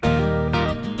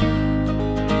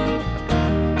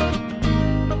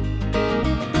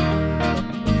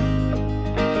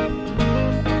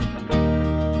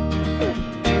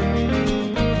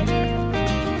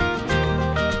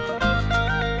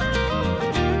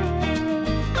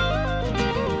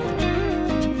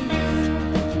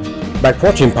Back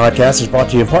Porching Podcast is brought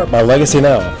to you in part by Legacy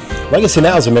Now. Legacy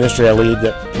Now is a ministry I lead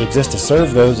that exists to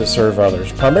serve those that serve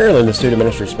others, primarily in the student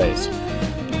ministry space.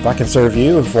 If I can serve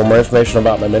you, and for more information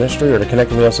about my ministry or to connect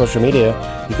with me on social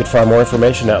media, you can find more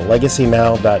information at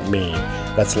legacynow.me.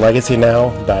 That's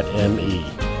legacynow.me.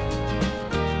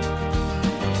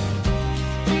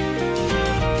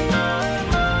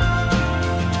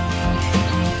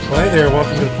 Well, hey there,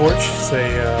 welcome to the porch. It's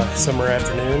a summer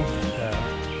afternoon.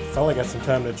 Finally got some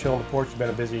time to chill on the porch. It's been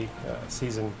a busy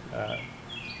season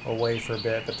away for a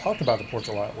bit, but talked about the porch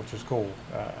a lot, which is cool.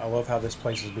 I love how this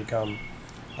place has become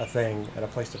a thing and a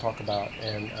place to talk about.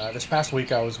 And this past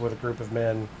week I was with a group of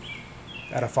men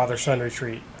at a father-son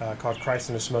retreat called Christ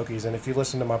in the Smokies. And if you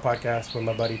listen to my podcast with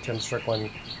my buddy Tim Strickland,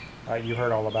 you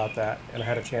heard all about that. And I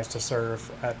had a chance to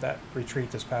serve at that retreat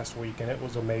this past week, and it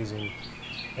was amazing.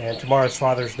 And tomorrow's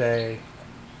Father's Day,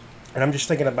 and I'm just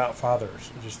thinking about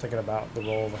fathers. I'm just thinking about the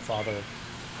role of a father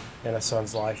in a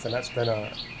son's life, and that's been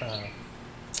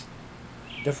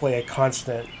definitely a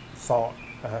constant thought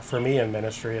for me in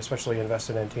ministry, especially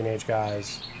invested in teenage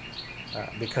guys,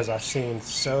 because I've seen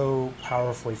so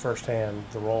powerfully firsthand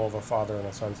the role of a father in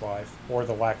a son's life, or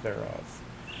the lack thereof,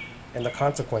 and the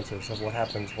consequences of what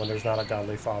happens when there's not a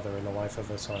godly father in the life of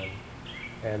a son.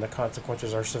 And the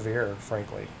consequences are severe,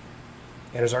 frankly.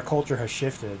 And as our culture has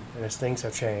shifted and as things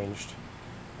have changed,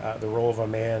 the role of a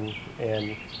man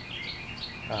in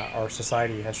our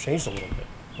society has changed a little bit,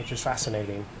 which is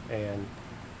fascinating. And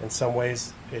in some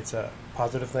ways, it's a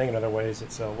positive thing. In other ways,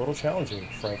 it's a little challenging,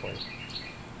 frankly.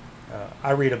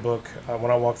 I read a book. When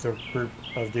I walk through a group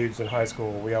of dudes in high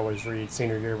school, we always read,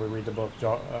 senior year, we read the book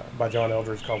by John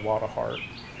Eldredge called Wild at Heart,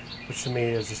 which to me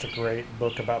is just a great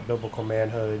book about biblical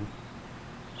manhood.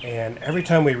 And every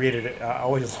time we read it, I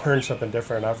always learn something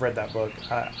different. I've read that book,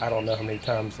 I don't know how many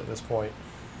times at this point.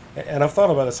 And I've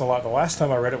thought about this a lot. The last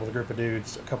time I read it with a group of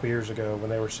dudes a couple years ago when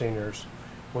they were seniors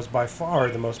was by far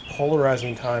the most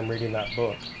polarizing time reading that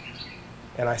book.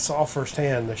 And I saw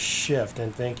firsthand the shift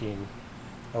in thinking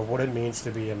of what it means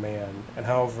to be a man. And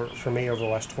how, for me, over the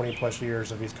last 20 plus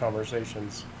years of these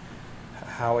conversations,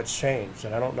 how it's changed.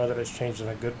 And I don't know that it's changed in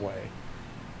a good way.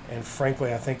 And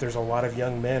frankly, I think there's a lot of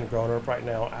young men growing up right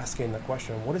now asking the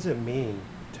question, what does it mean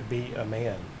to be a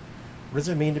man? What does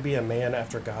it mean to be a man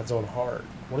after God's own heart?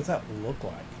 What does that look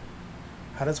like?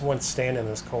 How does one stand in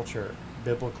this culture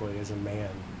biblically as a man?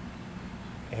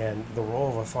 And the role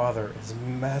of a father is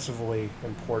massively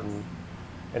important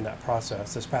in that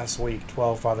process. This past week,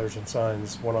 12 fathers and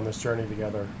sons went on this journey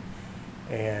together.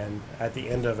 And at the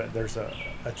end of it, there's a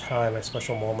time, a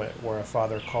special moment where a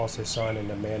father calls his son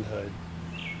into manhood.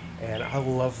 And I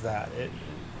love that.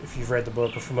 If you've read the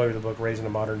book or familiar with the book Raising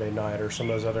a Modern Day Knight or some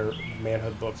of those other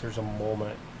manhood books, there's a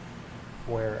moment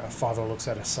where a father looks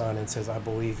at a son and says, I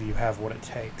believe you have what it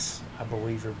takes. I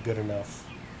believe you're good enough.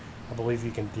 I believe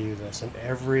you can do this. And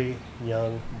every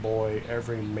young boy,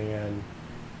 every man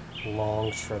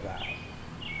longs for that.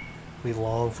 We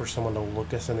long for someone to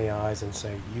look us in the eyes and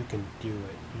say, you can do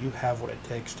it. You have what it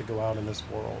takes to go out in this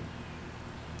world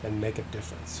and make a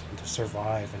difference, and to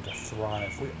survive and to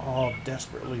thrive. We all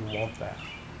desperately want that.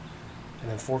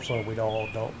 And unfortunately, we all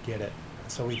don't get it.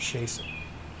 And so we chase it.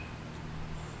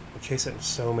 We chase it in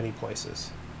so many places.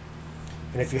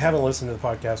 And if you haven't listened to the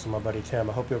podcast with my buddy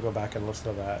Tim, I hope you'll go back and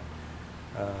listen to that,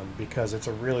 because it's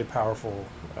a really powerful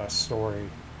story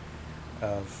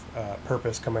of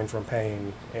purpose coming from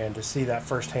pain. And to see that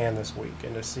firsthand this week,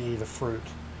 and to see the fruit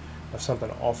of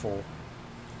something awful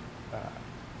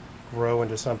grow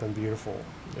into something beautiful.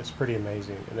 It's pretty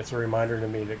amazing. And it's a reminder to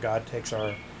me that God takes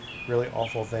our really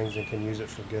awful things and can use it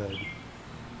for good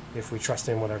if we trust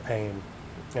Him with our pain.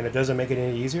 And it doesn't make it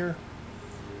any easier,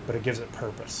 but it gives it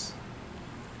purpose.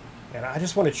 And I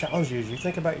just want to challenge you as you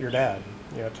think about your dad.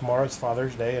 You know, tomorrow's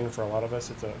Father's Day, and for a lot of us,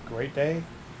 it's a great day.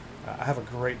 I have a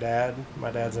great dad.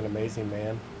 My dad's an amazing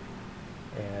man.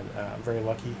 And I'm very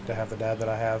lucky to have the dad that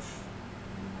I have.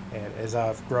 And as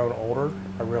I've grown older,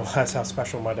 I realize how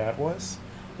special my dad was.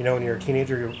 You know, when you're a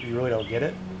teenager, you really don't get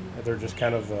it. They're just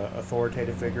kind of the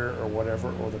authoritative figure or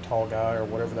whatever, or the tall guy or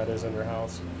whatever that is in your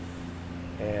house.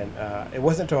 And it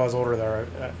wasn't until I was older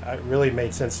that it really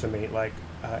made sense to me. Like,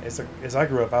 as I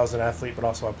grew up, I was an athlete, but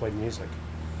also I played music.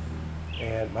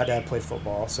 And my dad played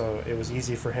football, so it was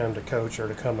easy for him to coach or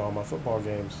to come to all my football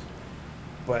games.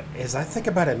 But as I think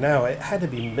about it now, it had to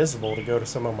be miserable to go to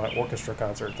some of my orchestra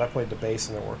concerts. I played the bass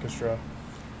in the orchestra.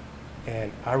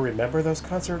 And I remember those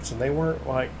concerts, and they weren't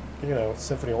like, you know,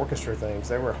 symphony orchestra things.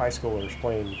 They were high schoolers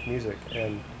playing music.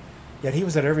 And yet he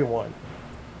was at every one.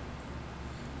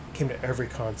 He came to every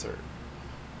concert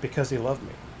because he loved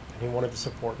me, and he wanted to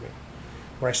support me.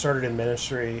 When I started in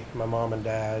ministry, my mom and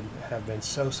dad have been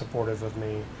so supportive of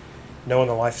me, knowing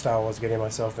the lifestyle I was getting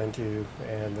myself into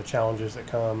and the challenges that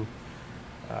come.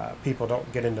 People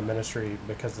don't get into ministry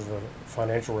because of the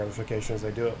financial ramifications. They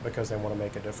do it because they want to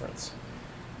make a difference.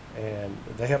 And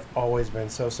they have always been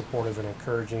so supportive and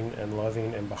encouraging and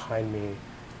loving and behind me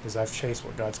as I've chased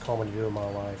what God's called me to do in my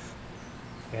life.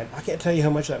 And I can't tell you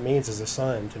how much that means as a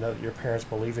son to know that your parents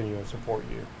believe in you and support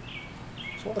you.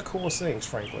 It's one of the coolest things,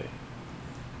 frankly.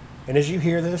 And as you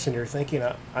hear this and you're thinking,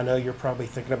 I know you're probably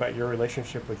thinking about your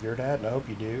relationship with your dad, and I hope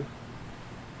you do.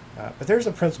 But there's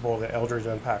a principle that Eldridge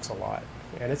unpacks a lot,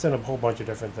 and it's in a whole bunch of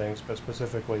different things, but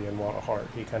specifically in What a Heart,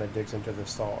 he kind of digs into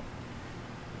this thought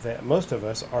that most of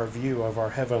us, our view of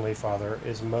our Heavenly Father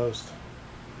is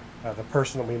the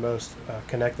person that we most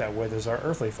connect that with is our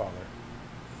earthly father.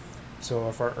 So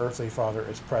if our earthly father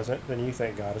is present, then you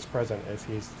think God is present. If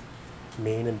he's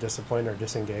mean and disciplined or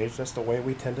disengaged, that's the way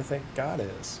we tend to think God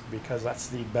is, because that's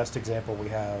the best example we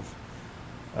have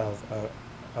of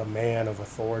a man of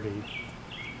authority.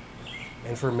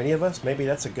 And for many of us, maybe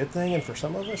that's a good thing, and for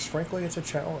some of us, frankly, it's a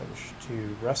challenge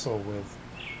to wrestle with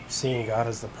seeing God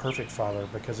as the perfect father,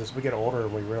 because as we get older,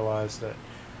 we realize that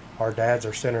our dads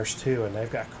are sinners too, and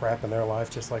they've got crap in their life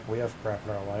just like we have crap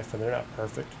in our life, and they're not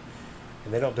perfect,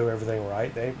 and they don't do everything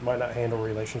right. They might not handle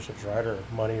relationships right or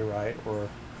money right or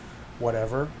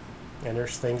whatever, and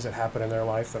there's things that happen in their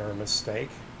life that are a mistake.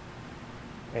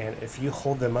 And if you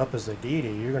hold them up as a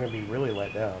deity, you're going to be really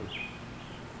let down.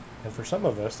 And for some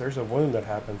of us, there's a wound that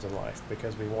happens in life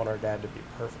because we want our dad to be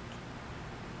perfect,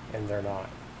 and they're not.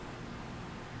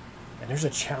 And there's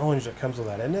a challenge that comes with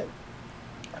that, isn't it?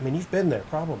 I mean, you've been there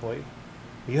probably.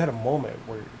 You had a moment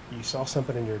where you saw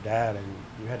something in your dad and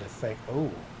you had to think,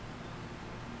 oh.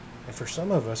 And for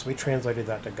some of us, we translated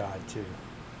that to God too.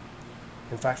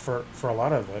 In fact, for a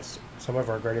lot of us, some of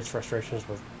our greatest frustrations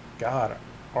with God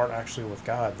aren't actually with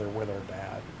God, they're with our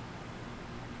dad.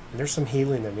 And there's some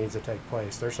healing that needs to take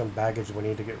place. There's some baggage we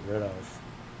need to get rid of.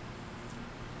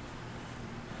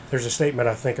 There's a statement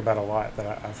I think about a lot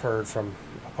that I've heard from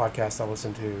a podcast I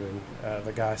listen to, and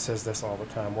the guy says this all the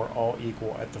time: we're all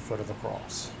equal at the foot of the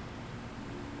cross.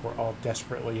 We're all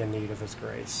desperately in need of his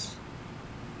grace.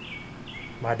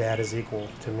 My dad is equal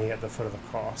to me at the foot of the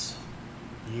cross.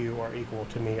 You are equal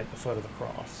to me at the foot of the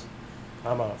cross.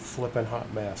 I'm a flippin'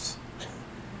 hot mess.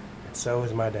 And so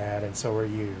is my dad, and so are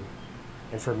you.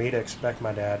 And for me to expect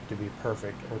my dad to be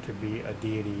perfect or to be a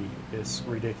deity is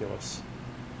ridiculous.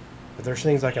 But there's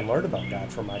things I can learn about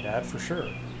God from my dad, for sure.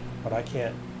 But I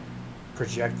can't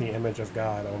project the image of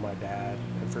God on my dad.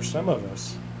 And for some of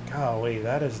us, golly,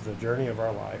 that is the journey of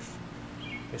our life.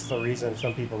 It's the reason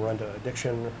some people run to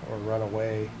addiction or run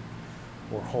away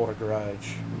or hold a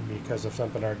grudge because of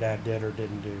something our dad did or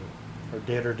didn't do, or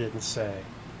did or didn't say.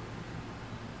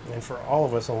 And for all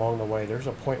of us along the way, there's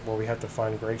a point where we have to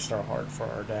find grace in our heart for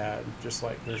our dad, just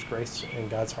like there's grace in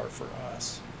God's heart for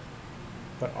us.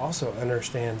 But also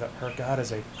understand that our God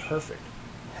is a perfect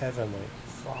Heavenly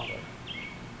Father.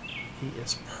 He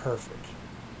is perfect.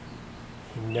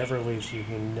 He never leaves you.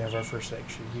 He never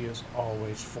forsakes you. He is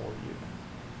always for you.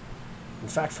 In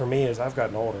fact, for me, as I've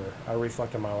gotten older, I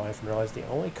reflect on my life and realize the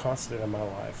only constant in my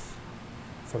life,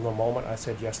 from the moment I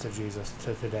said yes to Jesus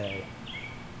to today,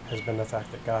 has been the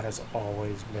fact that God has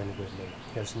always been with me.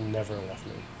 He has never left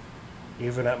me.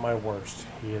 Even at my worst,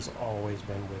 he has always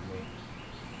been with me.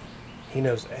 He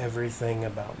knows everything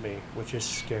about me, which is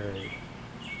scary,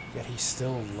 yet he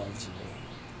still loves me.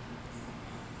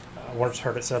 I once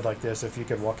heard it said like this: if you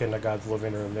could walk into God's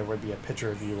living room, there would be a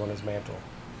picture of you on his mantle.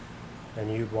 And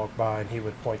you'd walk by and he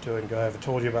would point to it and go, have I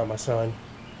told you about my son?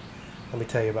 Let me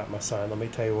tell you about my son. Let me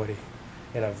tell you what he,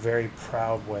 in a very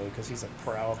proud way, because he's a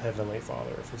proud Heavenly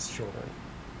Father of his children.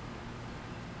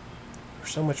 There's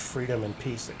so much freedom and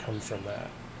peace that comes from that.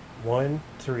 One,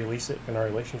 to release it in our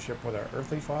relationship with our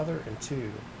earthly father, and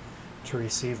two, to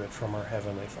receive it from our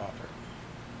Heavenly Father.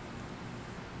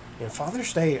 And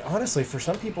Father's Day, honestly, for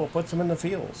some people, it puts them in the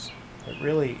feels. It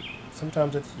really,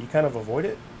 sometimes you kind of avoid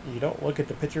it. You don't look at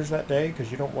the pictures that day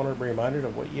because you don't want to be reminded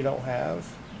of what you don't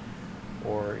have,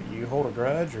 or you hold a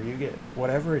grudge, or you get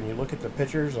whatever, and you look at the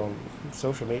pictures on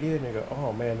social media and you go,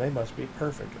 oh man, they must be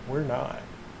perfect. We're not.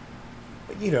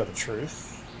 But you know the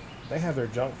truth. They have their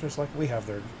junk just like we have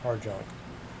our junk.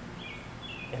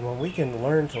 And when we can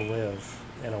learn to live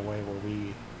in a way where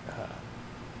we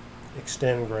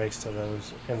extend grace to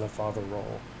those in the father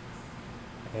role.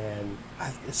 And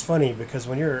it's funny because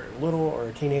when you're little or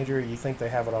a teenager, you think they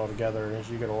have it all together, and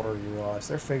as you get older, you realize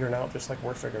they're figuring out just like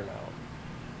we're figuring out.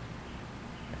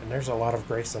 And there's a lot of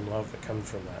grace and love that comes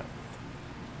from that.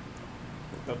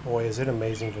 But boy, is it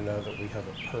amazing to know that we have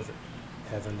a perfect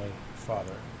Heavenly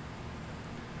Father.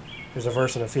 There's a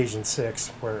verse in Ephesians 6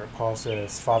 where Paul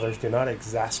says, "Fathers, do not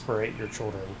exasperate your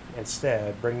children.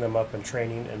 Instead, bring them up in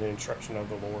training and the instruction of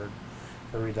the Lord."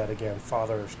 I read that again.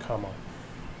 Fathers,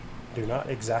 do not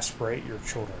exasperate your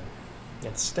children.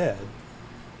 Instead,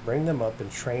 bring them up in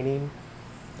training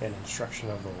and instruction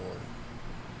of the Lord.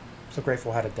 I'm so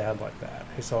grateful I had a dad like that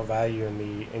who saw value in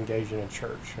me engaging in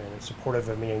church and is supportive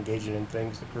of me engaging in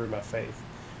things that grew my faith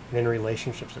and in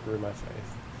relationships that grew my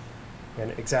faith.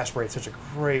 And exasperate is such a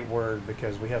great word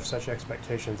because we have such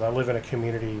expectations. I live in a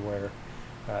community where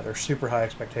there's super high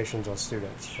expectations on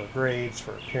students for grades,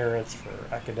 for appearance,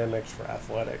 for academics, for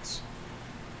athletics.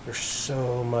 There's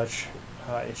so much,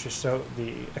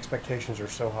 the expectations are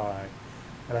so high.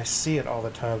 And I see it all the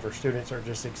time where students are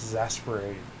just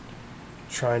exasperated,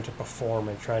 trying to perform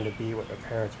and trying to be what their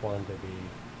parents want them to be.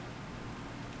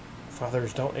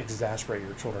 Fathers, don't exasperate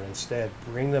your children. Instead,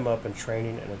 bring them up in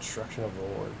training and instruction of the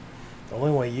Lord. The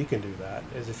only way you can do that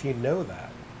is if you know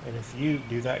that. And if you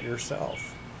do that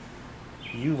yourself,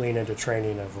 you lean into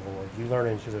training of the Lord. You learn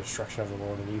into the instruction of the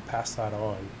Lord, and you pass that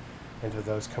on into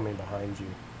those coming behind you.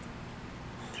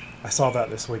 I saw that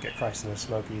this week at Christ in the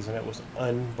Smokies, and it was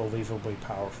unbelievably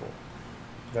powerful.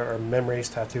 There are memories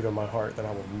tattooed on my heart that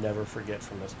I will never forget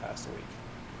from this past week.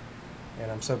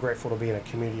 And I'm so grateful to be in a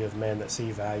community of men that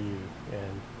see value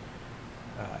in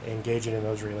engaging in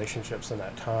those relationships in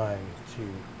that time to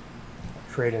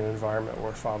create an environment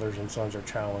where fathers and sons are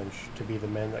challenged to be the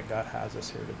men that God has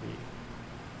us here to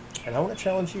be. And I want to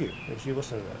challenge you as you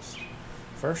listen to this.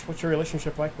 First, what's your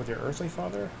relationship like with your earthly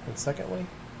father? And secondly,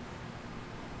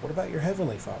 what about your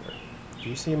heavenly Father? Do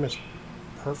you see him as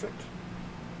perfect?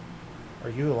 Are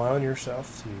you allowing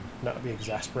yourself to not be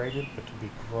exasperated, but to be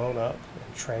grown up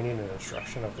in training and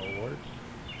instruction of the Lord?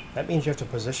 That means you have to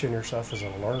position yourself as a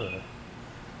learner.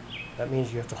 That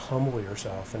means you have to humble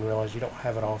yourself and realize you don't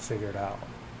have it all figured out.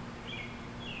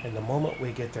 And the moment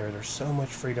we get there, there's so much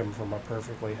freedom from our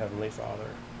perfectly heavenly Father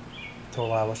to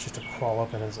allow us just to crawl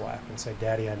up in his lap and say,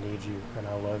 "Daddy, I need you and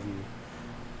I love you."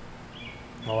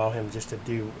 And allow him just to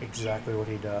do exactly what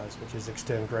he does, which is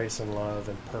extend grace and love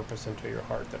and purpose into your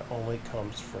heart that only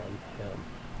comes from him.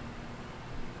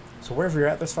 So wherever you're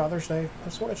at this Father's Day, I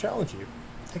just want to challenge you.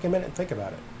 Take a minute and think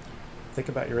about it. Think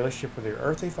about your relationship with your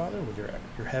earthly father, with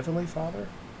your heavenly Father,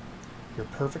 your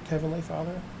perfect heavenly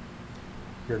Father,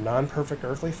 your non-perfect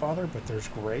earthly Father, but there's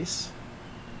grace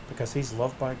because he's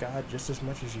loved by God just as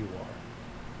much as you are.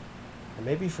 And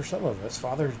maybe for some of us,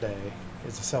 Father's Day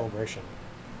is a celebration.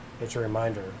 It's a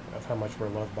reminder of how much we're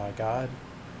loved by God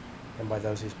and by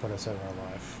those he's put us in our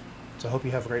life. So I hope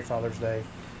you have a great Father's Day.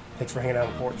 Thanks for hanging out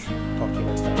on the porch. Talk to you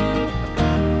next time.